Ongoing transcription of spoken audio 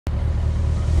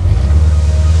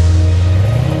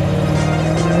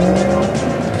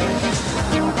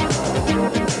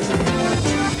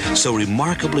so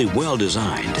remarkably well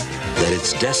designed that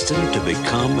it's destined to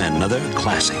become another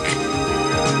classic.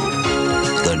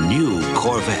 The new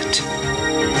Corvette.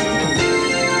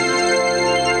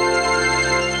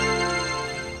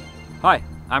 Hi,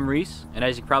 I'm Reese, and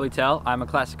as you can probably tell, I'm a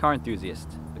classic car enthusiast.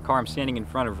 The car I'm standing in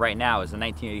front of right now is a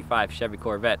 1985 Chevy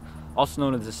Corvette, also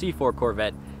known as the C4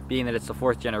 Corvette, being that it's the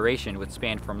fourth generation, which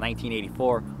spanned from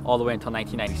 1984 all the way until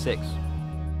 1996.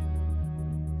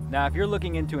 Now, if you're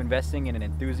looking into investing in an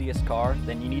enthusiast car,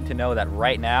 then you need to know that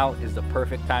right now is the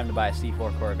perfect time to buy a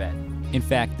C4 Corvette. In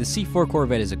fact, the C4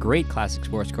 Corvette is a great classic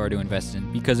sports car to invest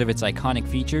in because of its iconic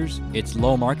features, its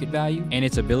low market value, and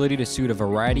its ability to suit a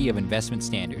variety of investment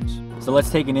standards. So let's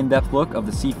take an in-depth look of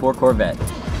the C4 Corvette.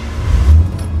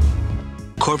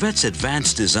 Corvette's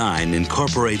advanced design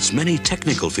incorporates many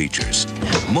technical features.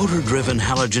 Motor-driven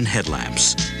halogen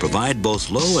headlamps provide both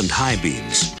low and high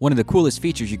beams. One of the coolest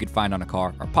features you could find on a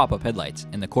car are pop-up headlights,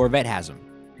 and the Corvette has them.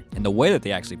 And the way that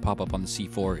they actually pop up on the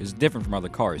C4 is different from other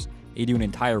cars. They do an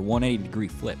entire 180-degree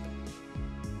flip.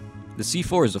 The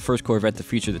C4 is the first Corvette to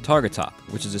feature the target top,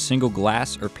 which is a single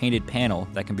glass or painted panel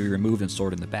that can be removed and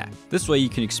stored in the back. This way you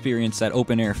can experience that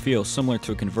open-air feel similar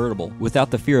to a convertible without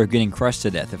the fear of getting crushed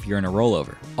to death if you're in a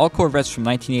rollover. All Corvettes from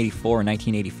 1984 and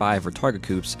 1985 were target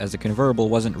coupes, as the convertible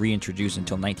wasn't reintroduced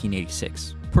until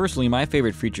 1986. Personally, my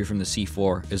favorite feature from the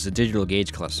C4 is the digital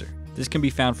gauge cluster. This can be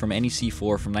found from any C4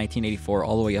 from 1984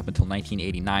 all the way up until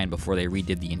 1989 before they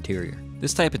redid the interior.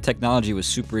 This type of technology was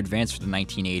super advanced for the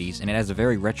 1980s, and it has a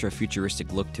very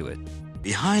retro-futuristic look to it.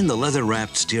 Behind the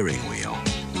leather-wrapped steering wheel,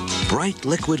 bright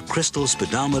liquid crystal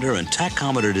speedometer and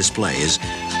tachometer displays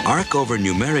arc over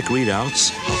numeric readouts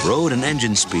of road and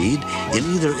engine speed in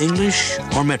either English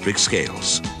or metric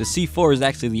scales. The C4 is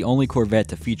actually the only Corvette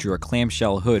to feature a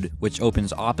clamshell hood, which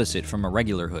opens opposite from a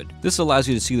regular hood. This allows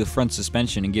you to see the front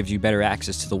suspension and gives you better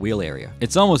access to the wheel area.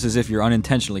 It's almost as if you're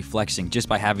unintentionally flexing just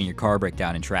by having your car break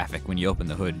down in traffic when you open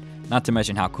the hood, not to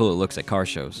mention how cool it looks at car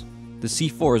shows. The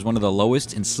C4 is one of the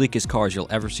lowest and sleekest cars you'll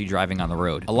ever see driving on the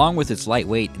road. Along with its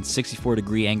lightweight and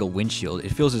 64-degree angle windshield,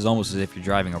 it feels almost as if you're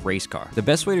driving a race car. The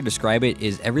best way to describe it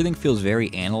is everything feels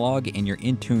very analog and you're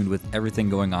in tune with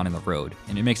everything going on in the road,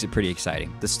 and it makes it pretty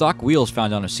exciting. The stock wheels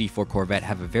found on a C4 Corvette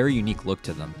have a very unique look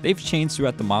to them. They've changed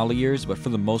throughout the model years, but for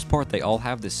the most part they all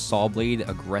have this saw blade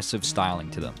aggressive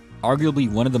styling to them.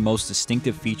 Arguably one of the most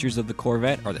distinctive features of the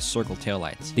Corvette are the circle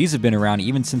taillights. These have been around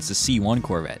even since the C1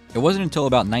 Corvette. It wasn't until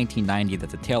about 1990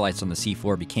 that the taillights on the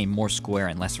C4 became more square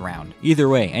and less round. Either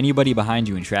way, anybody behind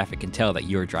you in traffic can tell that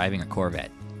you are driving a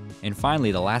Corvette. And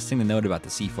finally, the last thing to note about the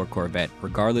C4 Corvette,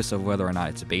 regardless of whether or not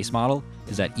it's a base model,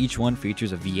 is that each one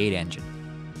features a V8 engine.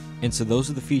 And so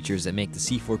those are the features that make the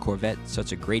C4 Corvette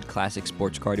such a great classic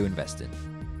sports car to invest in.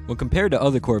 When compared to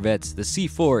other Corvettes, the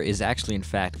C4 is actually in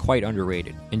fact quite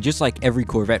underrated. And just like every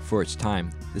Corvette for its time,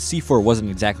 the C4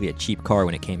 wasn't exactly a cheap car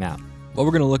when it came out. What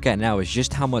we're going to look at now is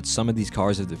just how much some of these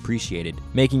cars have depreciated,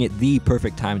 making it the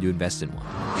perfect time to invest in one.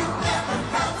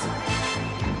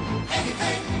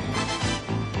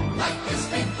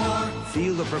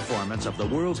 Feel the performance of the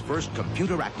world's first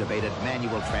computer-activated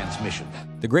manual transmission.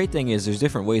 The great thing is there's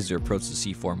different ways to approach the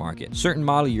C4 market. Certain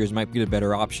model years might be a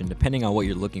better option depending on what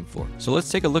you're looking for. So let's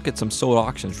take a look at some sold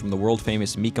auctions from the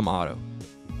world-famous Mecum Auto.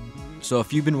 So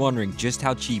if you've been wondering just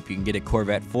how cheap you can get a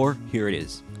Corvette for, here it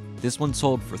is. This one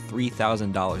sold for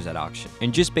 $3,000 at auction.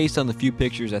 And just based on the few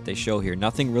pictures that they show here,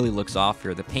 nothing really looks off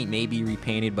here. The paint may be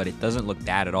repainted, but it doesn't look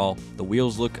bad at all. The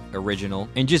wheels look original.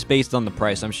 And just based on the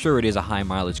price, I'm sure it is a high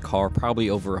mileage car, probably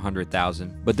over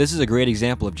 $100,000. But this is a great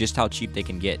example of just how cheap they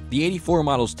can get. The 84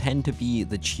 models tend to be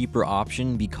the cheaper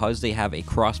option because they have a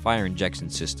crossfire injection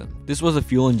system. This was a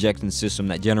fuel injection system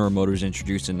that General Motors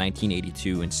introduced in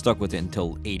 1982 and stuck with it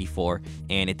until 84.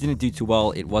 And it didn't do too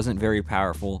well. It wasn't very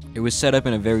powerful. It was set up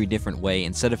in a very different way.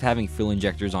 Instead of having fuel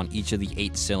injectors on each of the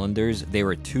 8 cylinders, there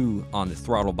were 2 on the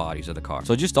throttle bodies of the car.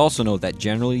 So just also note that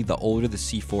generally the older the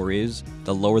C4 is,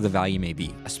 the lower the value may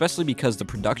be, especially because the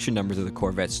production numbers of the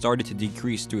Corvette started to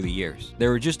decrease through the years. There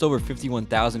were just over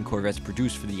 51,000 Corvettes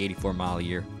produced for the 84 model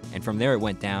year, and from there it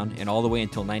went down, and all the way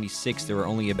until 96 there were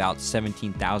only about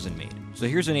 17,000 made. So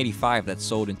here's an 85 that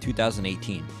sold in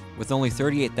 2018. With only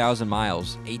 38,000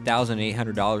 miles,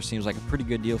 $8,800 seems like a pretty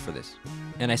good deal for this.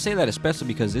 And I say that especially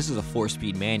because this is a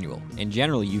 4-speed manual, and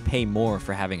generally you pay more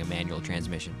for having a manual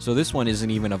transmission. So this one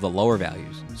isn't even of the lower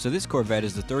values. So this Corvette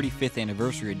is the 35th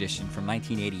anniversary edition from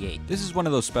 1988. This is one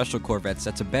of those special Corvettes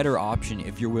that's a better option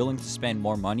if you're willing to spend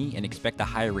more money and expect a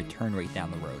higher return rate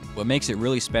down the road. What makes it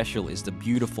really special is the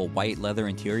beautiful white leather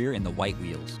interior and the white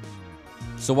wheels.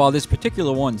 So while this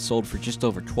particular one sold for just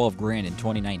over 12 grand in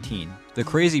 2019, the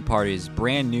crazy part is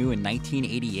brand new in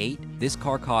 1988, this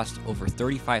car cost over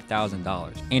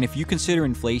 $35,000. And if you consider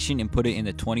inflation and put it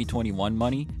into 2021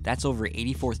 money, that's over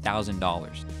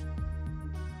 $84,000.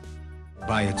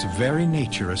 By its very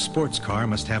nature, a sports car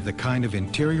must have the kind of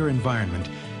interior environment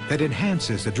that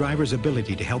enhances the driver's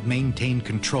ability to help maintain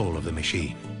control of the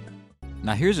machine.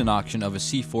 Now here's an auction of a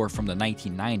C4 from the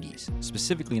 1990s,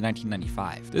 specifically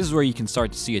 1995. This is where you can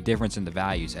start to see a difference in the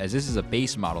values, as this is a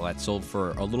base model that sold for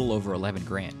a little over 11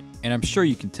 grand. And I'm sure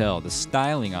you can tell the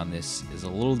styling on this is a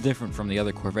little different from the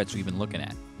other Corvettes we've been looking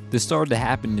at. This started to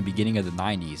happen in the beginning of the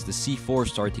 90s. The C4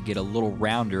 started to get a little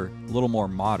rounder, a little more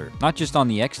modern. Not just on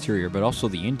the exterior, but also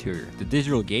the interior. The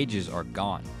digital gauges are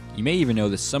gone. You may even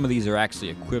notice some of these are actually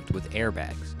equipped with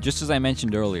airbags. Just as I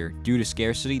mentioned earlier, due to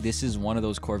scarcity, this is one of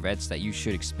those Corvettes that you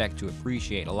should expect to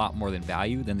appreciate a lot more than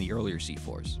value than the earlier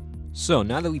C4s. So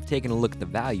now that we've taken a look at the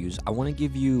values, I want to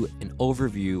give you an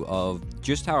overview of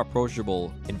just how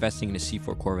approachable investing in a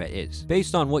C4 Corvette is,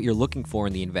 based on what you're looking for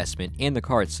in the investment and the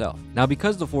car itself. Now,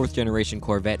 because the 4th generation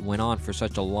Corvette went on for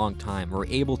such a long time, we're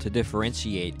able to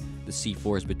differentiate the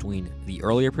C4s between the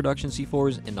earlier production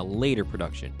C4s and the later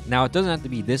production. Now, it doesn't have to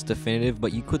be this definitive,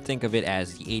 but you could think of it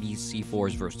as the 80s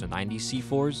C4s versus the 90s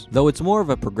C4s, though it's more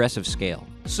of a progressive scale.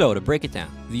 So, to break it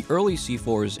down, the early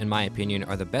C4s, in my opinion,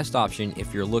 are the best option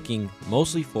if you're looking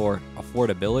mostly for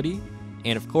affordability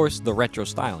and, of course, the retro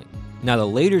styling. Now, the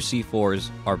later C4s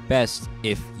are best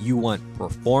if you want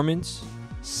performance,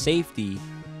 safety,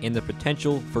 and the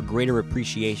potential for greater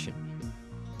appreciation.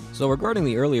 So regarding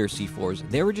the earlier C4s,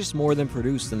 they were just more than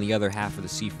produced than the other half of the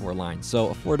C4 line, so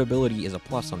affordability is a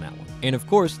plus on that one. And of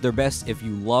course, they're best if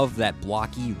you love that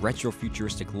blocky,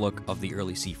 retro-futuristic look of the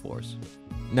early C4s.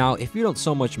 Now, if you don't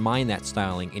so much mind that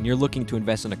styling and you're looking to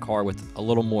invest in a car with a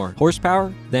little more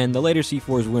horsepower, then the later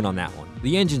C4s win on that one.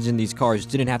 The engines in these cars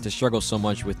didn't have to struggle so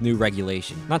much with new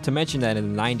regulation. Not to mention that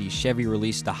in the 90s, Chevy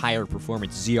released the higher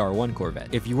performance ZR1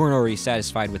 Corvette, if you weren't already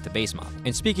satisfied with the base model.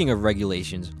 And speaking of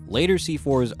regulations, later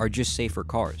C4s are just safer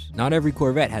cars. Not every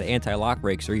Corvette had anti-lock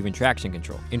brakes or even traction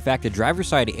control. In fact, the driver's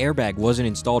side airbag wasn't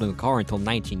installed in the car until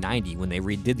 1990 when they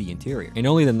redid the interior. And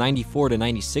only the 94 to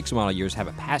 96 model years have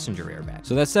a passenger airbag.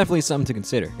 So that's definitely something to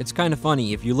consider. It's kind of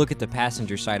funny, if you look at the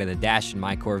passenger side of the dash in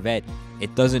my Corvette,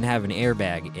 it doesn't have an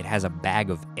airbag, it has a bag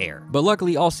of air. But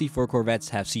luckily, all C4 Corvettes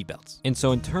have seatbelts. And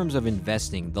so in terms of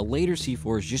investing, the later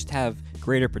C4s just have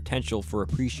greater potential for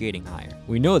appreciating higher.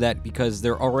 We know that because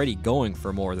they're already going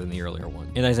for more than the earlier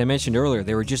one. And as I mentioned earlier,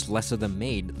 there were just less of them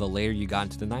made the later you got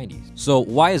into the 90s. So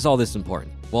why is all this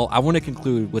important? Well, I want to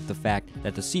conclude with the fact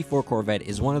that the C4 Corvette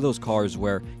is one of those cars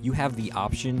where you have the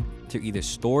option to either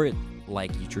store it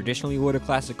like you traditionally would a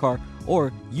classic car,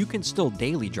 or you can still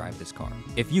daily drive this car.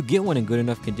 If you get one in good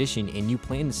enough condition and you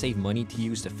plan to save money to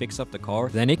use to fix up the car,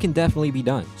 then it can definitely be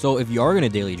done. So if you are going to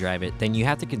daily drive it, then you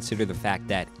have to consider the fact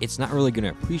that it's not really going to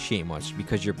appreciate much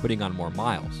because you're putting on more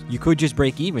miles. You could just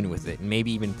break even with it and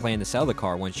maybe even plan to sell the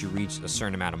car once you reach a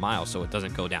certain amount of miles so it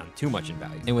doesn't go down too much in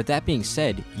value. And with that being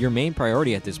said, your main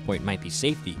priority at this point might be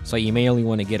safety, so you may only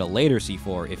want to get a later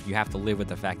C4 if you have to live with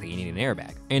the fact that you need an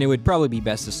airbag. And it would probably be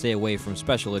best to stay away from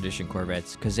special edition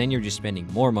Corvettes, because then you're just spending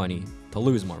more money to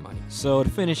lose more money. So to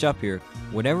finish up here,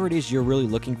 whatever it is you're really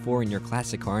looking for in your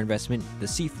classic car investment, the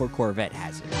C4 Corvette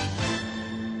has it.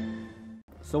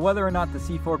 So whether or not the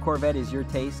C4 Corvette is your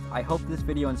taste, I hope this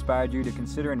video inspired you to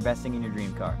consider investing in your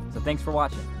dream car. So thanks for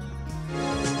watching.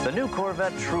 The new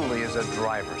Corvette truly is a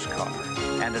driver's car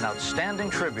and an outstanding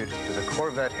tribute to the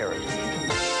Corvette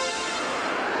heritage.